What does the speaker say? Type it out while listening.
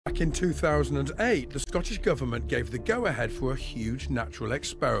Back in 2008, the Scottish Government gave the go-ahead for a huge natural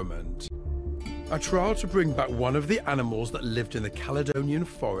experiment. A trial to bring back one of the animals that lived in the Caledonian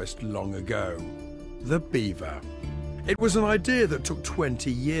forest long ago, the beaver. It was an idea that took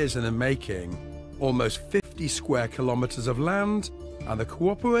 20 years in the making, almost 50 square kilometres of land, and the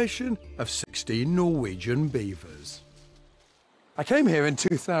cooperation of 16 Norwegian beavers. I came here in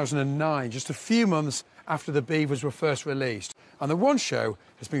 2009, just a few months after the beavers were first released, and the One Show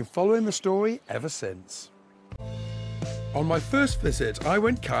has been following the story ever since. On my first visit, I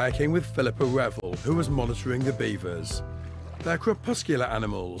went kayaking with Philippa Revel, who was monitoring the beavers. They're crepuscular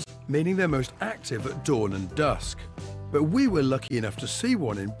animals, meaning they're most active at dawn and dusk. But we were lucky enough to see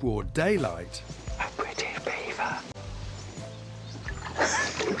one in broad daylight. A pretty beaver.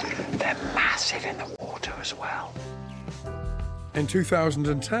 They're massive in the water as well. In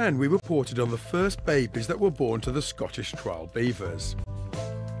 2010, we reported on the first babies that were born to the Scottish trial beavers.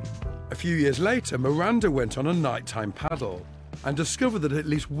 A few years later, Miranda went on a nighttime paddle and discovered that at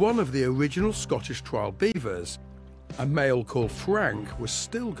least one of the original Scottish trial beavers, a male called Frank, was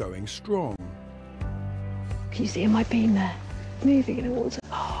still going strong. Can you see my beam there? Moving in the water.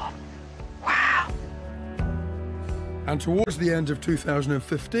 Oh, wow. And towards the end of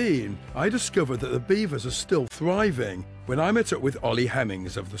 2015, I discovered that the beavers are still thriving when I met up with Ollie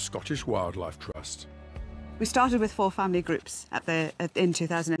Hemmings of the Scottish Wildlife Trust. We started with 4 family groups in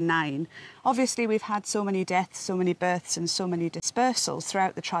 2009. Obviously, we've had so many deaths, so many births and so many dispersals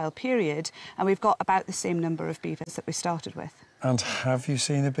throughout the trial period, and we've got about the same number of beavers that we started with. And have you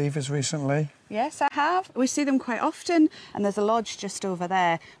seen the beavers recently? Yes, I have. We see them quite often, and there's a lodge just over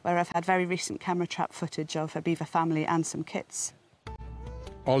there where I've had very recent camera trap footage of a beaver family and some kits.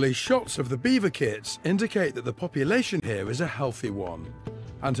 Ollie's shots of the beaver kits indicate that the population here is a healthy one,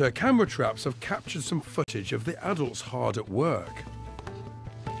 and her camera traps have captured some footage of the adults hard at work.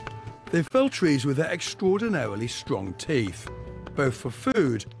 They fell trees with their extraordinarily strong teeth, both for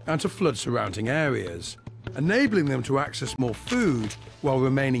food and to flood surrounding areas, enabling them to access more food while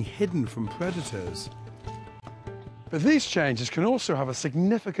remaining hidden from predators. But these changes can also have a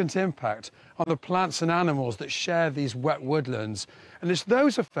significant impact on the plants and animals that share these wet woodlands, and it's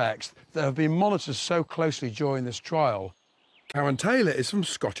those effects that have been monitored so closely during this trial. Karen Taylor is from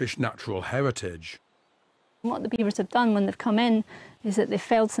Scottish Natural Heritage. What the beavers have done when they've come in is that they've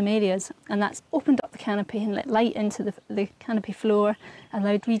felled some areas, and that's opened up the canopy and let light into the canopy floor,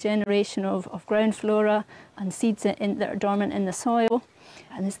 allowed regeneration of ground flora and seeds that are dormant in the soil.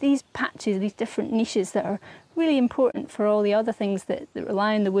 And there's these patches, these different niches that are really important for all the other things that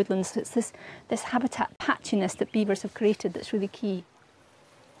rely on the woodlands. It's this habitat patchiness that beavers have created that's really key.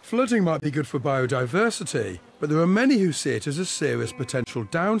 Flooding might be good for biodiversity, but there are many who see it as a serious potential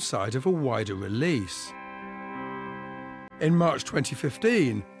downside of a wider release. In March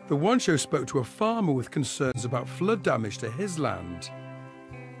 2015, the One Show spoke to a farmer with concerns about flood damage to his land.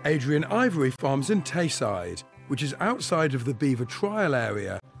 Adrian Ivory farms in Tayside, which is outside of the beaver trial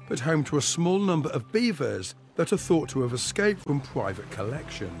area, but home to a small number of beavers that are thought to have escaped from private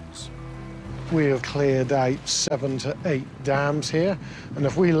collections. We have cleared out 7 to 8 dams here, and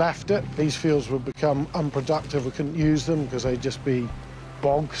if we left it, these fields would become unproductive. We couldn't use them because they'd just be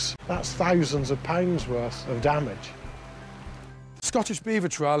bogs. That's thousands of pounds worth of damage. The Scottish Beaver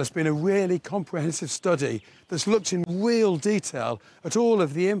Trial has been a really comprehensive study that's looked in real detail at all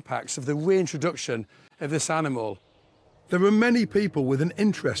of the impacts of the reintroduction of this animal. There are many people with an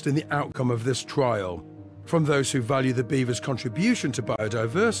interest in the outcome of this trial, from those who value the beaver's contribution to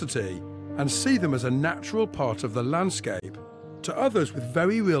biodiversity and see them as a natural part of the landscape, to others with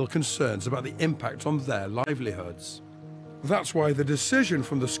very real concerns about the impact on their livelihoods. That's why the decision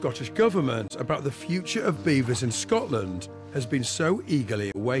from the Scottish Government about the future of beavers in Scotland has been so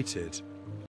eagerly awaited.